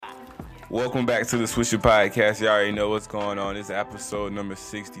Welcome back to the Swisher Podcast. Y'all already know what's going on. This is episode number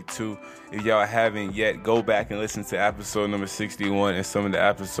 62. If y'all haven't yet, go back and listen to episode number 61 and some of the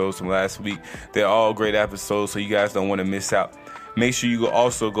episodes from last week. They're all great episodes, so you guys don't want to miss out. Make sure you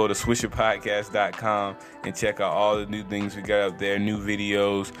also go to swisherpodcast.com and check out all the new things we got up there, new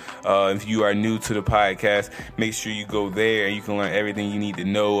videos. If you are new to the podcast, make sure you go there and you can learn everything you need to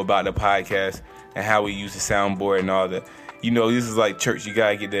know about the podcast and how we use the soundboard and all that. You know, this is like church. You got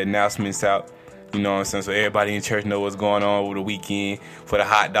to get the announcements out. You know what I'm saying? So everybody in church know what's going on over the weekend for the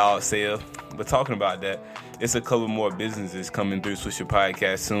hot dog sale. But talking about that, it's a couple more businesses coming through Swisher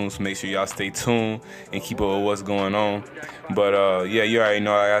Podcast soon. So make sure y'all stay tuned and keep up with what's going on. But, yeah, you already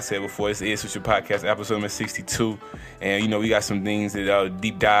know, like I said before, this is Swisher Podcast, episode number 62. And, you know, we got some things that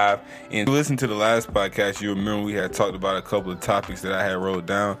deep dive. And listen to the last podcast, you remember we had talked about a couple of topics that I had wrote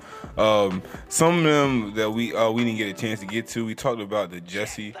down. Some of them that we didn't get a chance to get to. We talked about the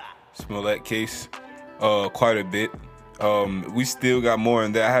Jussie Smollett case quite a bit. We still got more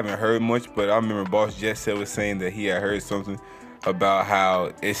on that. I haven't heard much, but I remember Boss Jet was saying that he had heard something about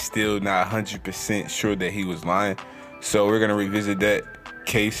how it's still not 100% sure that he was lying. So we're going to revisit that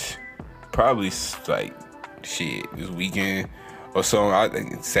case probably like this weekend or so. I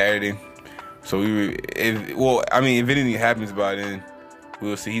think it's Saturday. So if anything happens by then,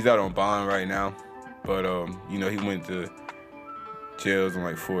 we'll see. He's out on bond right now, but you know, he went to jails on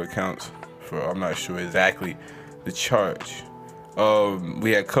like 4 counts for I'm not sure exactly the charge.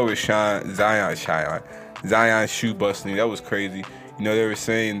 We had covered Zion shoe busting. That was crazy. You know, they were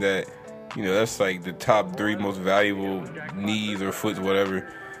saying that, you know, that's like the top 3 most valuable knees or foot,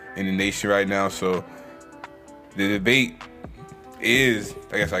 whatever, in the nation right now. So the debate is,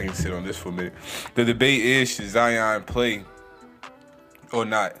 I guess I can sit on this for a minute. The debate is, should Zion play or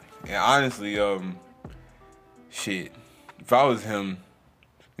not? And honestly, if I was him,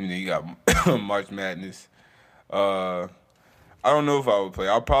 you know, you got March Madness. I don't know if I would play.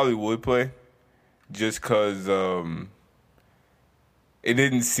 I probably would play, just because it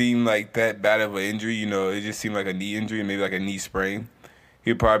didn't seem like that bad of an injury. You know, it just seemed like a knee injury, maybe like a knee sprain.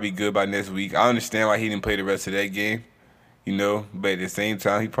 He'll probably be good by next week. I understand why he didn't play the rest of that game, you know, but at the same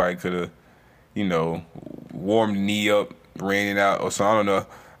time, he probably could have, you know, warmed the knee up, ran it out, or so. I don't know.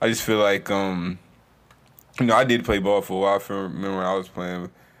 I just feel like, you know, I did play ball for a while. I remember when I was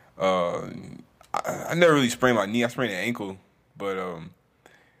playing. I never really sprained my knee. I sprained an ankle, but I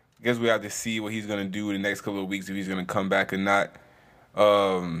guess we have to see what he's going to do in the next couple of weeks, if he's going to come back or not.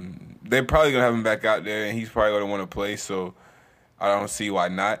 They're probably going to have him back out there, and he's probably going to want to play, so I don't see why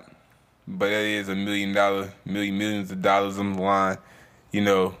not. But that is millions of dollars on the line. You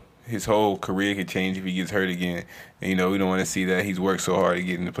know, his whole career could change if he gets hurt again. And, you know, we don't want to see that. He's worked so hard to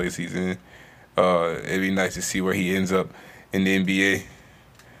get in the place he's in. It'd be nice to see where he ends up in the NBA.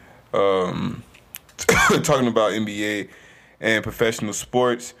 Talking about NBA and professional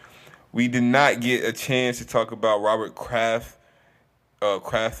sports, we did not get a chance to talk about Robert Kraft,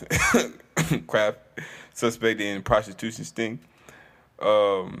 suspected in prostitution sting.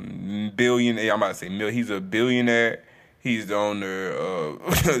 Billionaire, I'm about to say he's a billionaire. He's the owner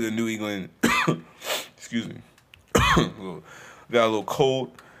of the New England, excuse me, got a little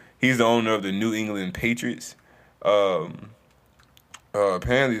cold. He's the owner of the New England Patriots.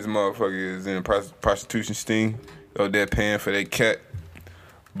 Apparently this motherfucker is in a prostitution sting. They're paying for that cat.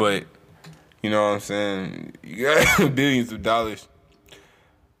 But, you know what I'm saying? You got billions of dollars.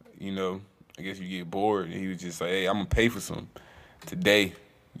 You know, I guess you get bored. And he was just like, hey, I'm going to pay for some today.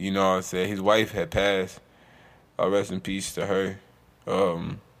 You know what I'm saying? His wife had passed. Rest in peace to her.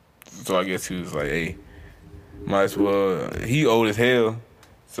 So I guess he was like, hey, might as well. He old as hell.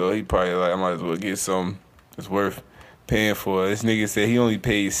 So he probably like, I might as well get something that's worth paying for. This nigga said he only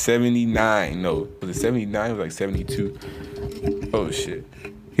paid $79. No, was it 79? It was like 72. Oh shit.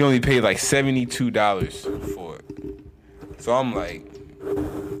 He only paid like $72 for it. So I'm like,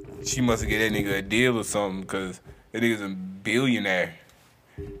 she must have get that nigga a deal or something, because that nigga's a billionaire.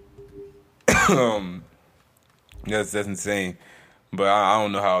 That's insane. But I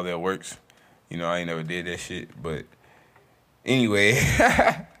don't know how that works. You know, I ain't never did that shit. But anyway,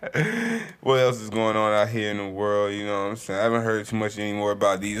 what else is going on out here in the world? You know what I'm saying? I haven't heard too much anymore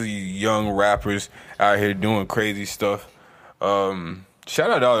about these young rappers out here doing crazy stuff.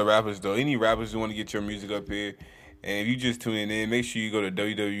 Shout out to all the rappers, though. Any rappers who want to get your music up here. And if you just tuning in, make sure you go to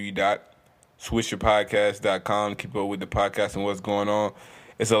www.swisherpodcast.com to keep up with the podcast and what's going on.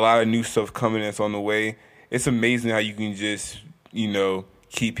 It's a lot of new stuff coming that's on the way. It's amazing how you can just, you know,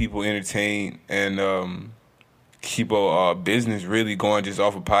 keep people entertained and keep a business really going just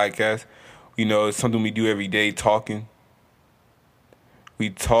off a podcast. You know, it's something we do every day, talking. We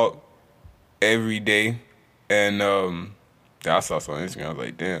talk every day, and I saw something on Instagram. I was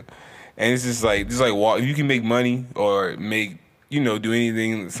like, damn. And it's just like walk. If you can make money or make do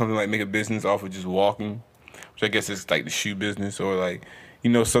anything, something like make a business off of just walking, which I guess is like the shoe business or like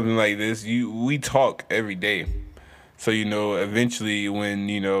something like this. We talk every day, so eventually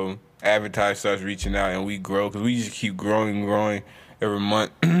when advertisers starts reaching out and we grow, because we just keep growing every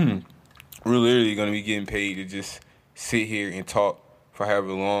month. We're literally gonna be getting paid to just sit here and talk for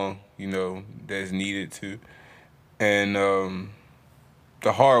however long that's needed to, and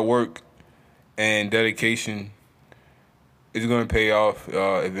the hard work and dedication is going to pay off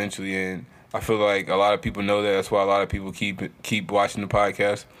eventually, and I feel like a lot of people know that. That's why a lot of people keep watching the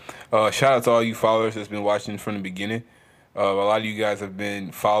podcast. Shout out to all you followers that's been watching from the beginning. A lot of you guys have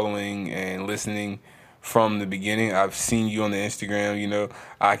been following and listening from the beginning. I've seen you on the Instagram.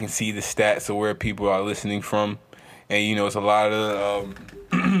 I can see the stats of where people are listening from, and it's a lot of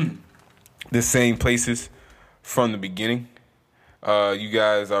the same places from the beginning. You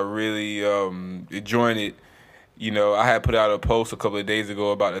guys are really enjoying it. I had put out a post a couple of days ago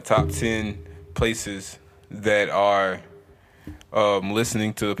about the top 10 places that are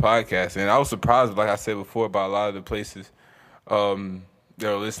listening to the podcast. And I was surprised, like I said before, about a lot of the places that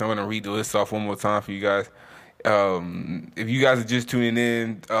are listening. I'm going to read the list off one more time for you guys. If you guys are just tuning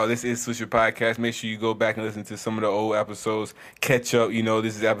in, this is Swisher Podcast. Make sure you go back and listen to some of the old episodes. Catch up.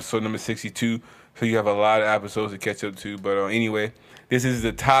 This is episode number 62. So you have a lot of episodes to catch up to. But anyway, this is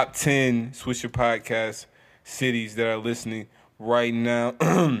the top 10 Swisher Podcast cities that are listening right now.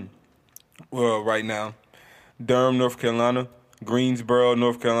 Right now. Durham, North Carolina. Greensboro,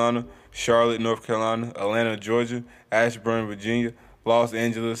 North Carolina. Charlotte, North Carolina. Atlanta, Georgia. Ashburn, Virginia. Los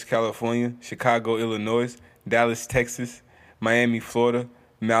Angeles, California. Chicago, Illinois. Dallas, Texas. Miami, Florida.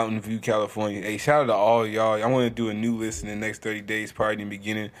 Mountain View, California. Hey, shout out to all y'all. I want to do a new list in the next 30 days, probably in the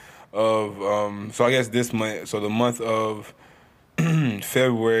beginning of so I guess this month, so the month of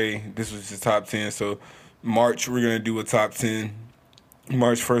February, this was the top 10. So March, we're going to do a top 10.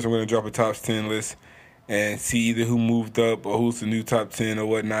 March 1st, I'm going to drop a top 10 list and see either who moved up or who's the new top 10 or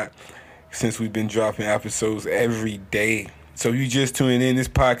whatnot, since we've been dropping episodes every day. So if you just tuning in, this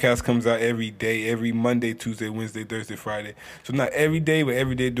podcast comes out every day, every Monday, Tuesday, Wednesday, Thursday, Friday. So not every day, but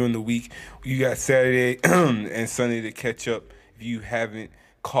every day during the week. You got Saturday and Sunday to catch up if you haven't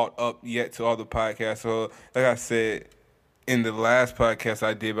caught up yet to all the podcasts. So like I said in the last podcast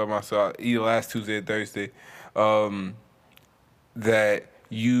I did by myself, either last Tuesday or Thursday, that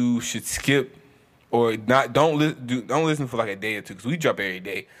you should skip or not. Don't listen for like a day or two, because we drop every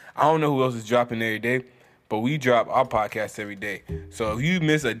day. I don't know who else is dropping every day, but we drop our podcast every day. So if you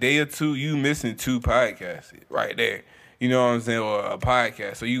miss a day or two, you missing 2 podcasts right there. You know what I'm saying? Or a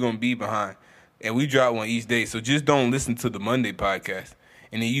podcast. So you're going to be behind. And we drop one each day. So just don't listen to the Monday podcast.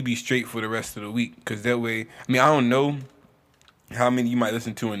 And then you be straight for the rest of the week. Because that way, I don't know how many you might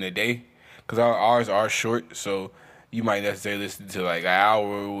listen to in a day. Because ours are short. So you might necessarily listen to like an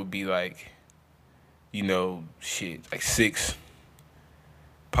hour would be like, like 6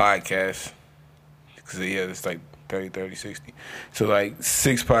 podcasts. Because, yeah, it's like 30, 60. So, like,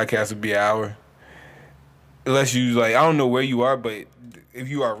 6 podcasts would be an hour. Unless you, like, I don't know where you are, but if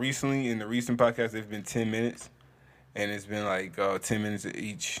you are recently, in the recent podcast, it's been 10 minutes. And it's been, like, 10 minutes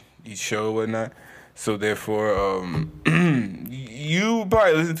each show or whatnot. So, therefore, you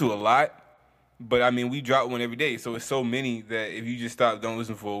probably listen to a lot. But, we drop one every day. So, it's so many that if you just don't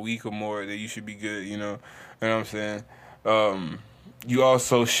listen for a week or more, that you should be good, You know what I'm saying? You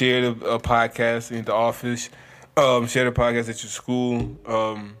also share a podcast in the office. Share the podcast at your school.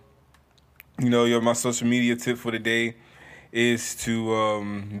 My social media tip for the day is to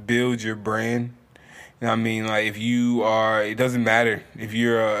build your brand. Like if you are, it doesn't matter if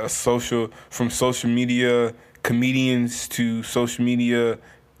you're from social media comedians to social media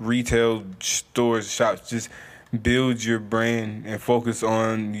retail stores, shops, just build your brand and focus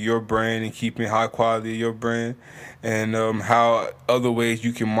on your brand and keeping high quality of your brand, and how other ways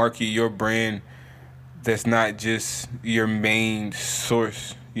you can market your brand that's not just your main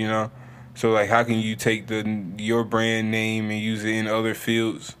source, So like how can you take your brand name and use it in other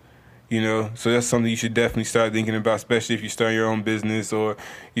fields, So that's something you should definitely start thinking about, especially if you're starting your own business or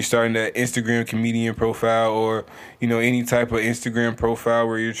you're starting that Instagram comedian profile or, any type of Instagram profile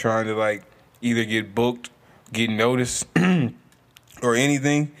where you're trying to like either get booked, get noticed, or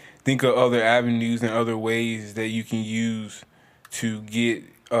anything. Think of other avenues and other ways that you can use to get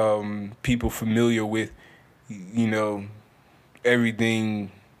people familiar with,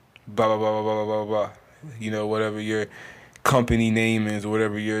 everything, blah, blah, blah, blah, blah, blah, blah. Whatever your company name is or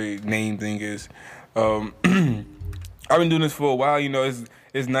whatever your name thing is. I've been doing this for a while.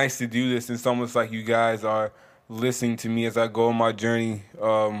 it's nice to do this. It's almost like you guys are listening to me as I go on my journey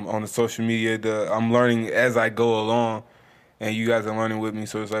on the social media. I'm learning as I go along, and you guys are learning with me.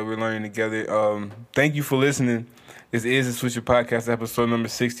 So it's like we're learning together. Thank you for listening. This is the Swisher Podcast, episode number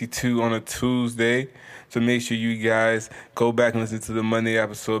 62 on a Tuesday. So make sure you guys go back and listen to the Monday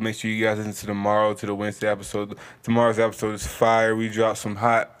episode. Make sure you guys listen to the Wednesday episode. Tomorrow's episode is fire. We dropped some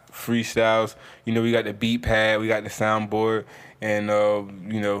hot freestyles. You know, we got the beat pad, we got the soundboard, and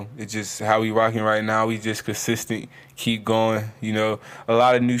you know, it's just how we rocking right now. We just consistent, keep going. You know, a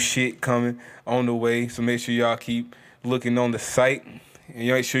lot of new shit coming on the way. So make sure y'all keep looking on the site, and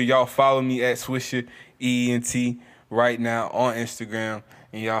make sure y'all follow me at Swisher ENT right now on Instagram,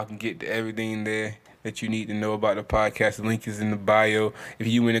 and y'all can get to everything there that you need to know about the podcast. The link is in the bio. If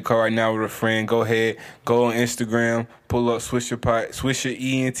you in the car right now with a friend, go ahead, go on Instagram, pull up Swisher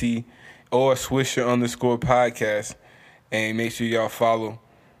ENT or Swisher_podcast, and make sure y'all follow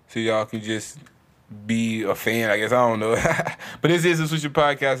so y'all can just be a fan, I guess. I don't know. But this is the Swisher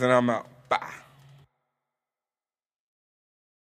Podcast, and I'm out. Bye.